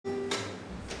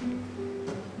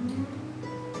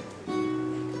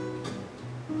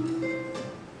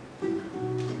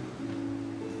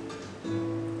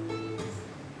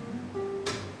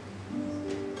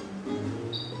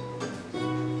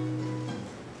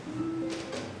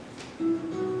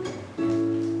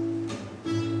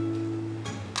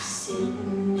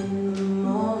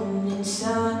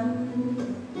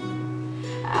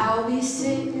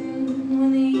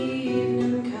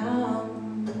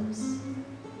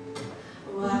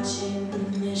watching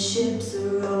the ships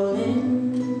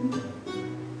rolling,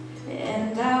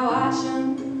 and I watch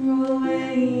them roll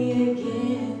away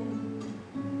again,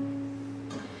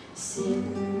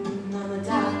 sitting on the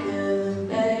dock of the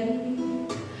bay,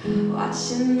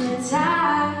 watching the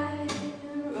tide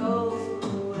roll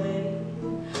away.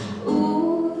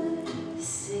 Ooh,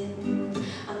 sitting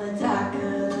on the dock of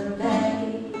the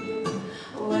bay,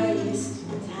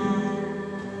 wasting time.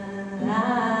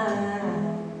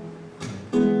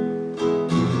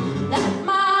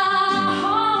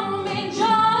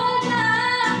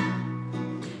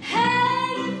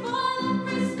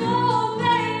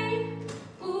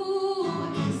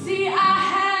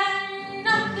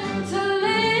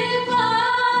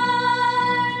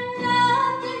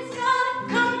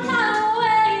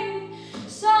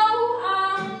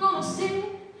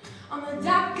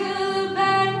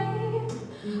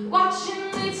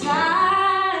 Watching the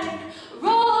tide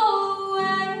roll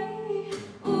away.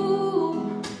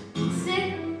 Ooh,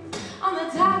 sitting on the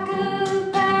dock of the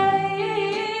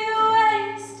bay,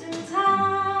 wasting time.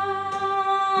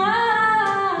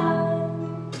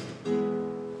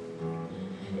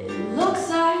 It looks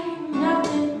like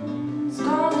nothing's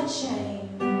gonna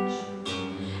change.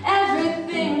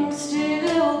 Everything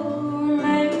still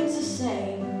remains the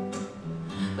same,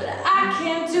 but I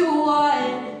can't do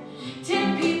what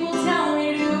 10 people tell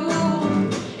me to.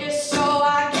 If so,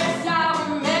 I guess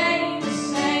I'll remain the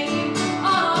same.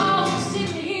 Oh,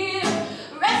 sitting here,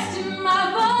 resting my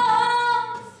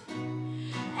bones,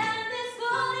 and this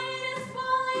loneliness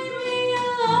won't leave me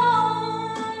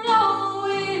alone. Oh,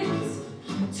 it's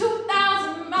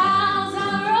 2,000 miles I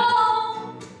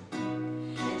roam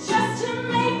just to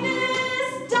make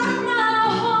this dock my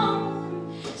home.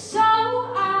 So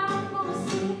I'm gonna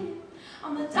sit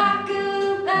on the dock of the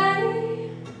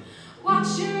bay,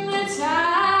 watching the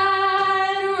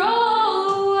tide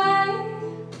roll away.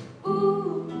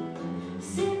 Ooh,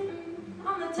 sitting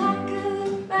on the dock of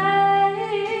the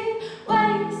bay,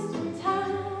 wasting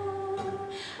time.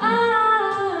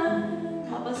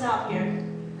 Help us out here.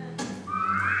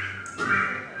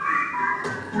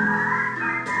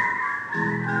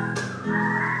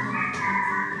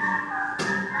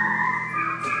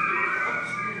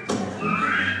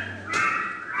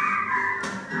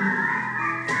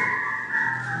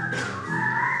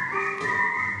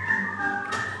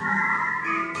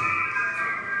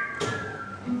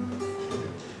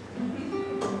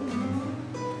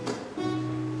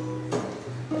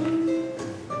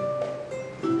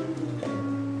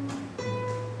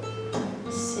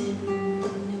 Sitting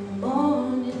in the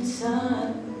morning sun,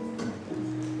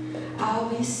 I'll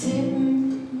be sitting